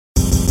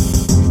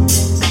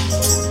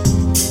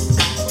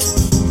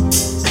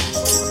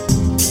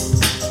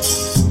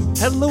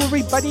Hello,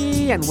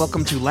 everybody, and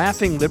welcome to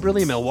Laughing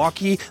Liberally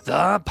Milwaukee,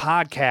 the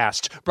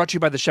podcast, brought to you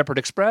by the Shepherd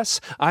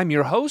Express. I'm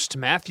your host,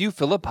 Matthew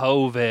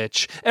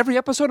Filipowicz. Every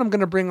episode, I'm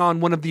going to bring on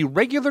one of the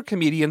regular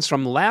comedians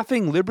from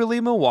Laughing Liberally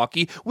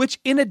Milwaukee, which,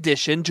 in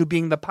addition to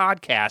being the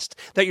podcast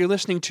that you're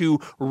listening to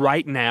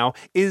right now,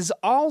 is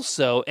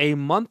also a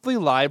monthly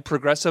live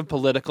progressive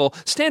political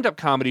stand-up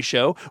comedy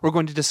show. We're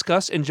going to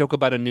discuss and joke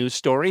about a news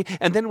story,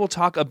 and then we'll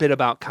talk a bit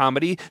about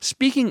comedy.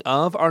 Speaking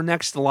of, our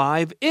next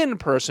live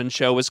in-person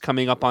show is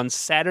coming up on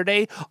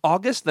Saturday,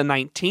 August the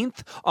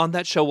 19th. On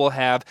that show, we'll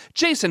have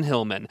Jason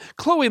Hillman,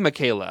 Chloe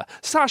Michaela,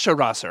 Sasha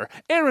Rosser,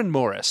 Aaron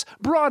Morris,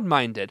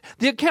 Broad-Minded,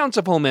 The Accounts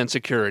of Homeland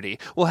Security.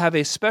 We'll have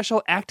a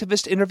special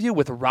activist interview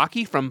with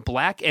Rocky from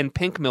Black and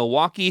Pink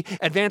Milwaukee.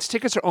 Advance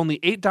tickets are only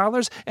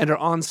 $8 and are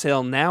on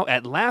sale now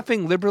at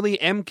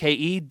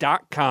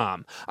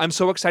laughingliberallymke.com. I'm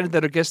so excited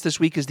that our guest this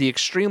week is the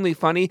extremely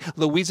funny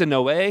Lusie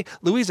Noe.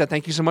 Lusie,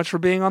 thank you so much for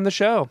being on the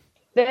show.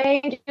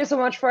 Thank you so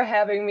much for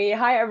having me.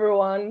 Hi,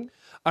 everyone.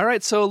 All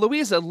right, so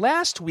Lusie,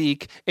 last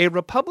week, a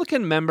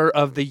Republican member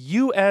of the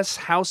U.S.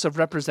 House of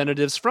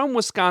Representatives from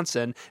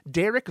Wisconsin,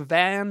 Derrick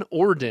Van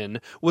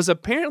Orden, was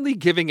apparently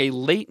giving a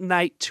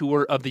late-night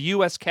tour of the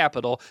U.S.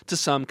 Capitol to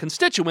some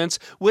constituents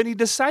when he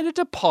decided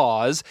to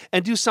pause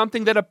and do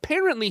something that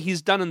apparently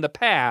he's done in the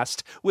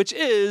past, which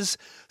is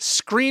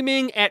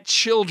screaming at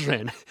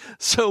children.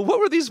 So what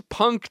were these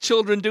punk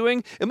children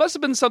doing? It must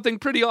have been something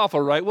pretty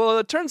awful, right? Well,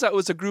 it turns out it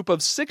was a group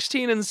of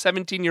 16 and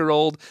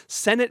 17-year-old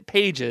Senate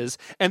pages,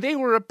 and they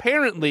were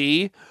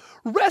apparently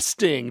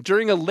resting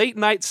during a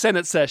late-night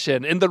Senate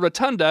session in the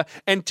rotunda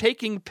and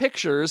taking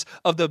pictures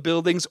of the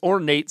building's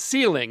ornate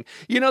ceiling.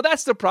 You know,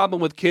 that's the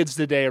problem with kids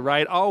today,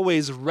 right?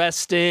 Always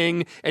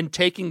resting and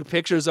taking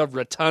pictures of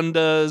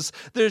rotundas.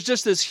 There's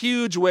just this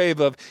huge wave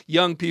of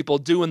young people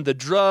doing the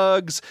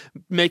drugs,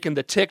 making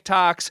the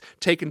TikToks,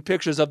 taking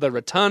pictures of the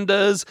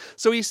rotundas.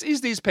 So he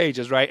sees these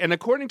pages, right? And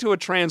according to a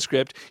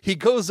transcript, he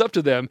goes up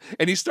to them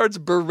and he starts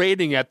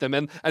berating at them.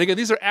 And again,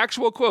 these are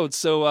actual quotes.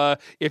 So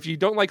if you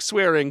don't like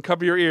swearing,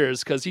 cover your ears,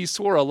 because he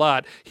swore a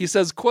lot. He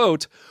says,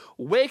 quote,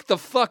 "Wake the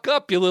fuck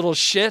up, you little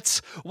shits.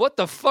 What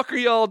the fuck are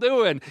y'all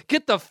doing?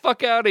 Get the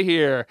fuck out of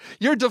here.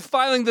 You're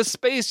defiling the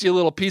space, you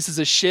little pieces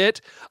of shit."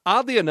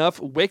 Oddly enough,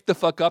 "wake the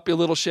fuck up, you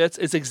little shits"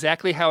 is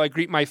exactly how I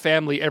greet my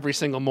family every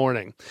single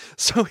morning.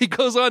 So he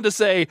goes on to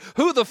say,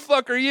 "Who the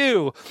fuck are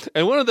you?"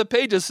 And one of the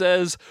pages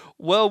says,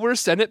 "Well, we're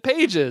Senate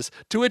pages."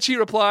 To which he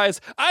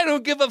replies, "I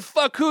don't give a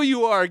fuck who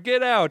you are.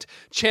 Get out."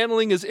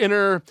 Channeling his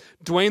inner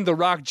Dwayne "The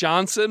Rock"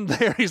 Johnson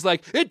there. He's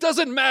like, "It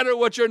doesn't matter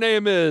what your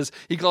name is."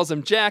 He calls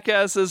them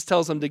jackasses,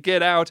 tells them to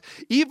get out,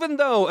 even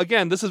though,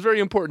 again, this is very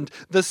important,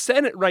 the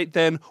Senate right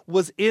then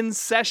was in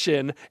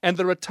session, and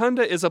the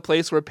rotunda is a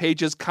place where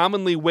pages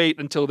commonly wait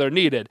until they're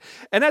needed.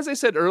 And as I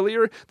said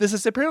earlier, this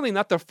is apparently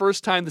not the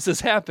first time this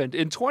has happened.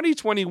 In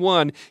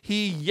 2021,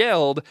 he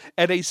yelled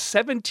at a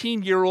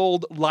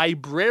 17-year-old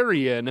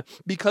librarian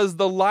because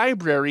the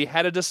library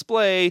had a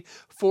display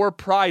for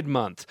Pride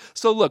Month.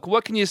 So look,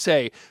 what can you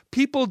say?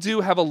 People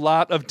do have a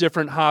lot of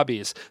different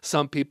hobbies.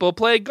 Some people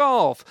play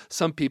golf.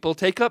 Some people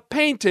take up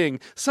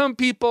painting. Some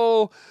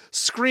people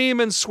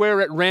scream and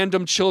swear at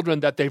random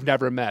children that they've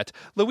never met.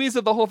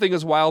 Lusie, the whole thing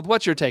is wild.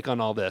 What's your take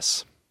on all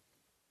this?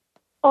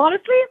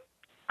 Honestly,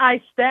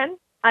 I stand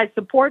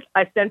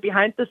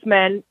behind this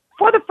man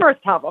for the first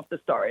half of the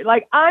story.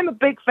 Like, I'm a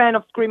big fan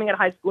of screaming at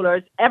high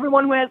schoolers.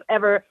 Everyone who has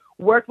ever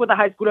worked with a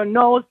high schooler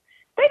knows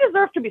they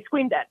deserve to be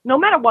screamed at, no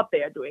matter what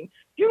they are doing.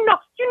 You know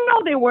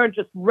they weren't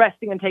just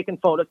resting and taking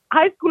photos.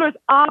 High schoolers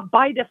are,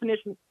 by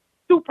definition,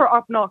 super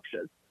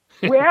obnoxious.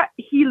 Where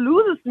he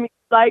loses me,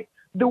 like,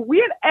 the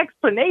weird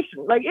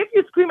explanation. Like, if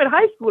you scream at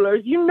high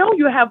schoolers, you know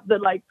you have the,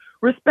 like,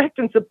 respect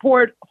and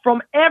support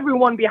from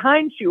everyone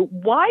behind you.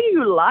 Why do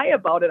you lie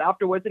about it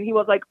afterwards? And he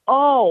was like,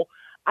 "Oh,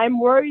 I'm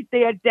worried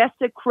they are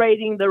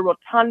desecrating the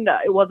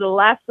rotunda. It was a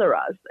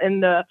Lazarus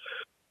in the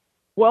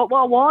World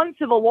War I,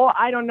 Civil War.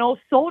 I don't know.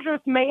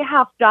 Soldiers may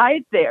have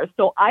died there,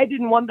 so I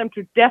didn't want them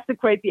to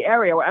desecrate the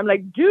area." I'm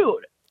like,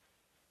 dude,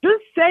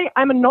 just say,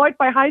 "I'm annoyed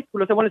by high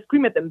schoolers. I want to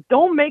scream at them."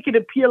 Don't make it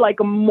appear like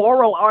a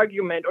moral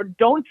argument, or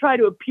don't try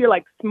to appear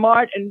like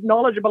smart and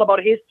knowledgeable about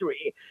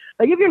history.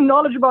 Like, if you're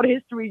knowledgeable about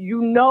history,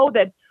 you know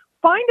that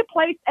find a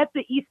place at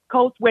the East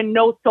Coast where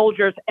no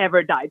soldiers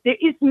ever died. There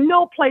is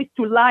no place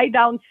to lie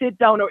down, sit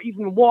down, or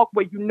even walk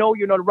where you know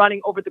you're not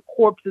running over the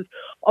corpses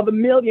of a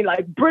million,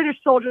 like,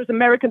 British soldiers,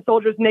 American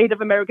soldiers,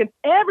 Native Americans.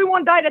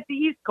 Everyone died at the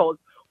East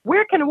Coast.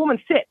 Where can a woman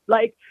sit?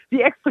 Like,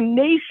 the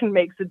explanation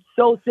makes it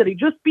so silly.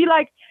 Just be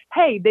like,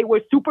 "Hey, they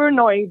were super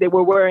annoying. They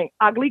were wearing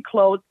ugly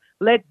clothes.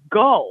 Let's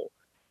go."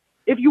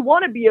 If you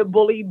want to be a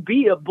bully,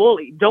 be a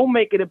bully. Don't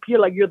make it appear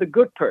like you're the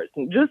good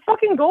person. Just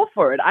fucking go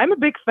for it. I'm a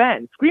big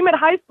fan. Scream at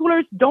high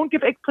schoolers. Don't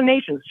give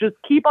explanations. Just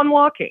keep on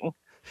walking.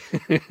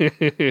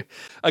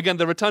 Again,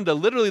 the rotunda,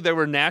 literally there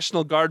were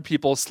National Guard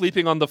people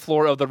sleeping on the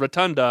floor of the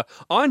rotunda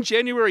on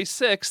January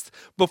 6th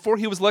before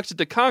he was elected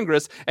to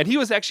Congress, and he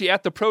was actually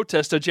at the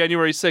protest of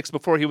January 6th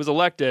before he was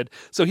elected,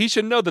 so he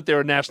should know that there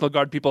were National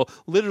Guard people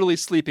literally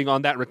sleeping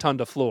on that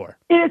rotunda floor.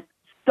 It's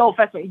so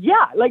fascinating.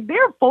 Yeah, like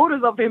there are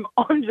photos of him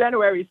on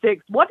January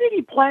 6th. What did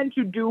he plan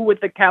to do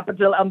with the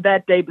Capitol on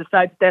that day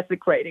besides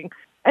desecrating?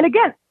 And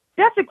again,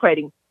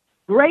 desecrating,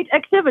 great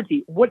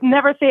activity. Would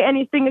never say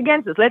anything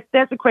against it. Let's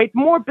desecrate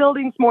more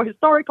buildings, more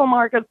historical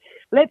markers.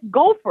 Let's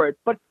go for it.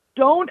 But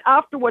don't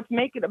afterwards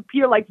make it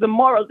appear like the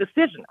moral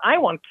decision. I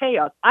want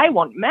chaos. I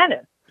want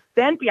menace.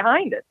 Stand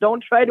behind it.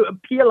 Don't try to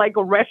appear like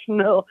a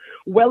rational,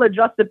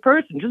 well-adjusted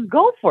person. Just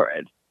go for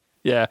it.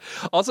 Yeah.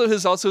 Also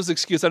his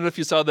excuse, I don't know if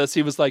you saw this,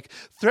 he was like,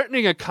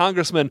 threatening a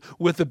congressman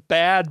with a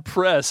bad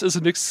press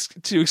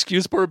to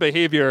excuse poor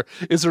behavior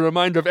is a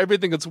reminder of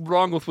everything that's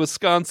wrong with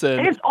Wisconsin.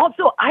 And it's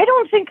also, I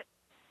don't think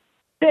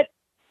that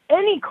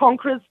any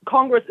Congress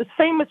is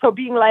famous for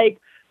being like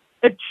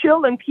a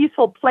chill and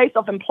peaceful place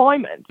of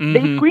employment. Mm-hmm.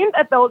 They screamed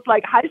at those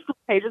like high school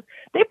pages.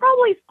 They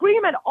probably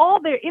scream at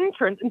all their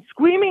interns, and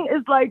screaming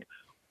is like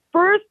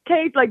first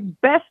case, like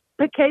best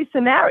case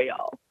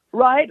scenario.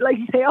 Right? Like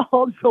they're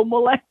also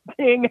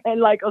molesting and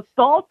like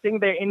assaulting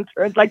their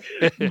interns. Like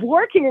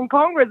working in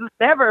Congress is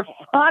never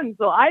fun.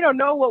 So I don't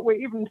know what we're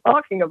even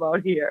talking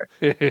about here.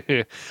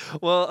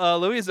 Well,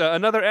 Louisa,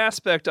 another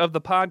aspect of the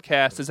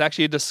podcast is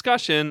actually a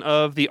discussion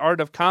of the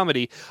art of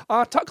comedy.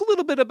 Talk a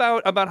little bit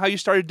about how you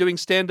started doing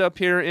stand-up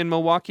here in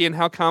Milwaukee and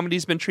how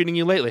comedy's been treating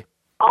you lately.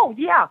 Oh,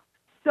 yeah.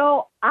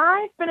 So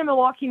I've been in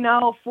Milwaukee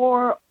now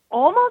for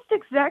almost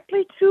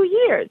exactly 2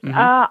 years. Mm-hmm.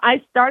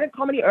 I started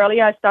comedy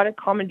early. I started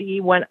comedy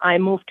when I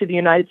moved to the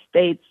United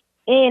States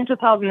in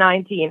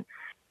 2019.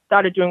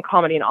 Started doing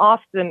comedy in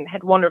Austin,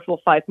 had wonderful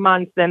 5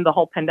 months. Then the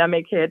whole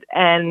pandemic hit.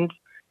 And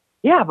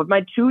yeah, but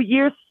my 2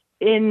 years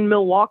in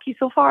Milwaukee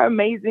so far,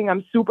 amazing.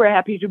 I'm super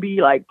happy to be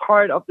like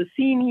part of the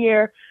scene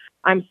here.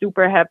 I'm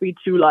super happy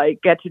to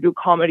like get to do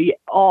comedy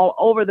all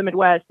over the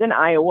Midwest, in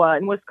Iowa,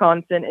 in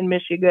Wisconsin, in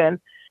Michigan.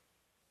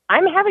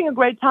 I'm having a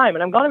great time,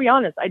 and I'm going to be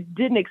honest, I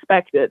didn't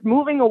expect it.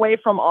 Moving away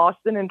from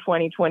Austin in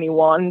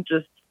 2021,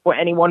 just for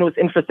anyone who's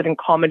interested in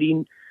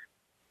comedy,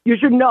 you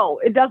should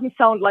know, it doesn't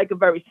sound like a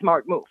very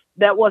smart move.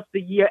 That was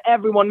the year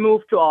everyone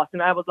moved to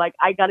Austin. I was like,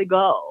 I got to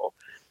go.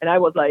 And I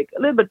was like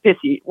a little bit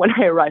pissy when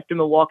I arrived in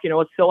Milwaukee, and I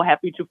was so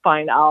happy to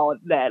find out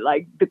that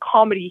like the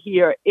comedy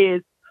here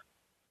is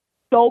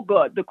so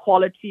good. The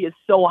quality is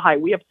so high.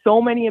 We have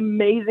so many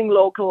amazing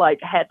local like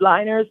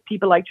headliners,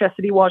 people like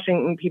Chastity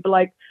Washington, people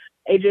like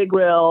AJ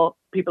Grill,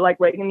 people like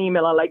Reagan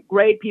Niemiller, like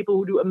great people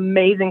who do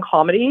amazing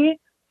comedy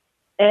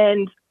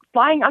and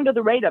flying under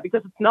the radar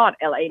because it's not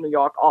LA, New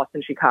York,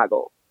 Austin,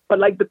 Chicago. But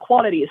like the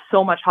quality is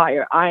so much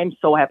higher. I'm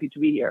so happy to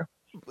be here.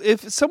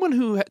 If someone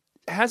who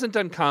hasn't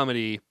done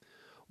comedy,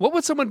 what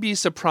would someone be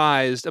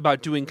surprised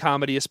about doing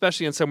comedy,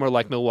 especially in somewhere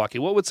like Milwaukee?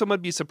 What would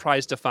someone be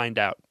surprised to find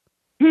out?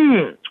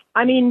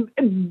 I mean,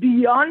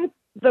 beyond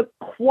the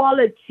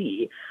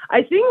quality,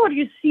 I think what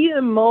you see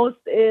the most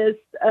is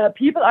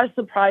people are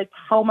surprised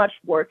how much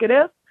work it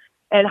is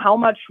and how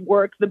much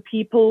work the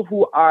people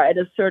who are at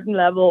a certain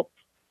level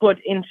put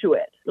into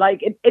it.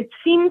 Like it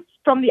seems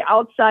from the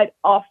outside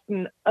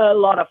often a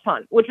lot of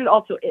fun, which it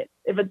also is.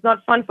 If it's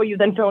not fun for you,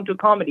 then don't do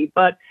comedy.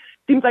 But it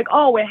seems like,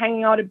 oh, we're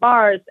hanging out at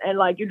bars and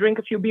like you drink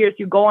a few beers,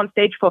 you go on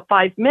stage for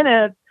 5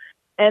 minutes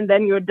and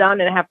then you're done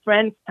and have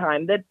friends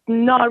time. That's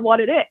not what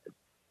it is.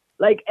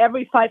 Like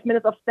every 5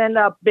 minutes of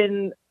stand-up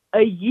been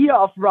a year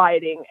of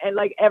writing, and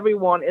like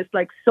everyone is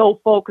like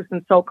so focused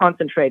and so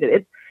concentrated.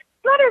 It's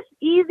not as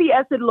easy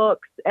as it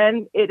looks,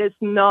 and it is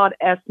not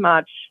as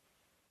much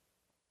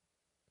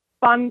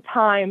fun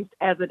times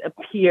as it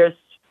appears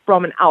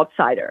from an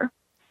outsider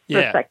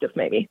perspective,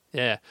 maybe.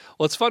 Yeah.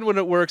 Well, it's fun when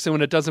it works, and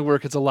when it doesn't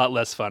work, it's a lot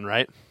less fun,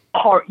 right?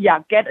 Or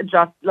get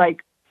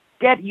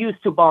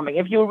used to bombing.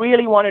 If you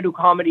really want to do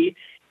comedy,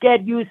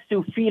 get used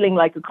to feeling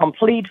like a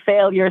complete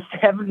failure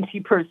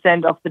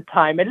 70% of the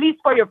time. At least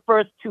for your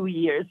first 2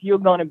 years, you're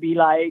going to be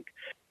like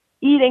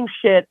eating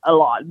shit a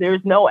lot.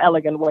 There's no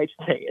elegant way to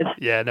say it.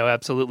 Yeah, no,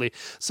 absolutely.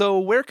 So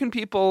where can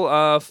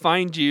people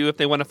find you if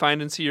they want to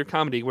find and see your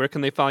comedy? Where can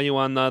they follow you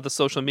on the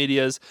social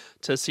medias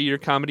to see your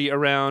comedy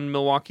around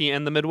Milwaukee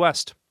and the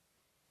Midwest?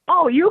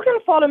 Oh, you can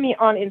follow me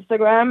on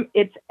Instagram.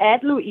 It's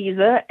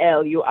 @Luise,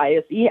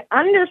 Luise_,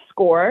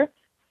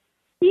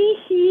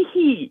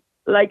 he.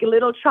 Like a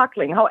little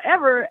chuckling.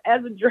 However,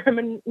 as a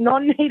German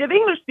non-native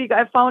English speaker,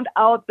 I found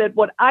out that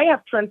what I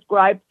have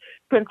transcribed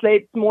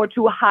translates more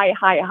to hi.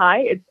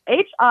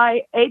 It's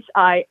hi,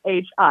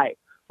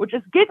 which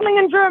is giggling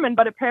in German,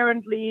 but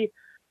apparently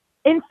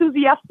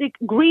enthusiastic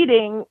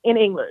greeting in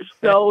English.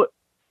 So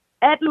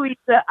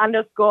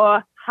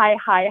 @Luise_hi.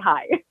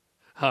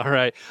 All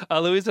right.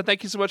 Louisa,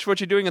 thank you so much for what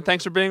you're doing, and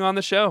thanks for being on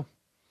the show.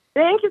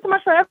 Thank you so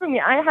much for having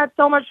me. I had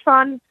so much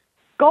fun.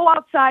 Go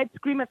outside,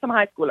 scream at some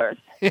high schoolers.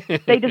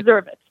 They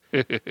deserve it.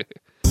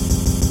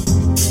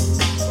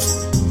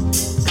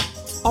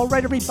 All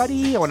right,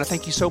 everybody. I want to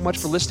thank you so much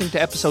for listening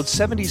to episode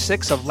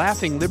 76 of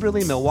Laughing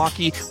Liberally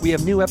Milwaukee. We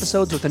have new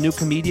episodes with a new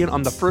comedian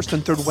on the first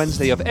and third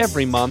Wednesday of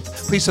every month.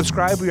 Please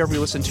subscribe wherever you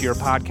listen to your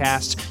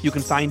podcasts. You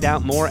can find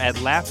out more at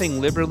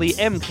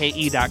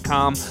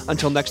laughingliberallymke.com.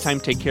 Until next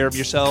time, take care of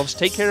yourselves,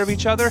 take care of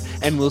each other,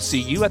 and we'll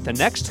see you at the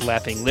next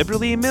Laughing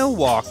Liberally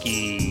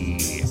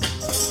Milwaukee.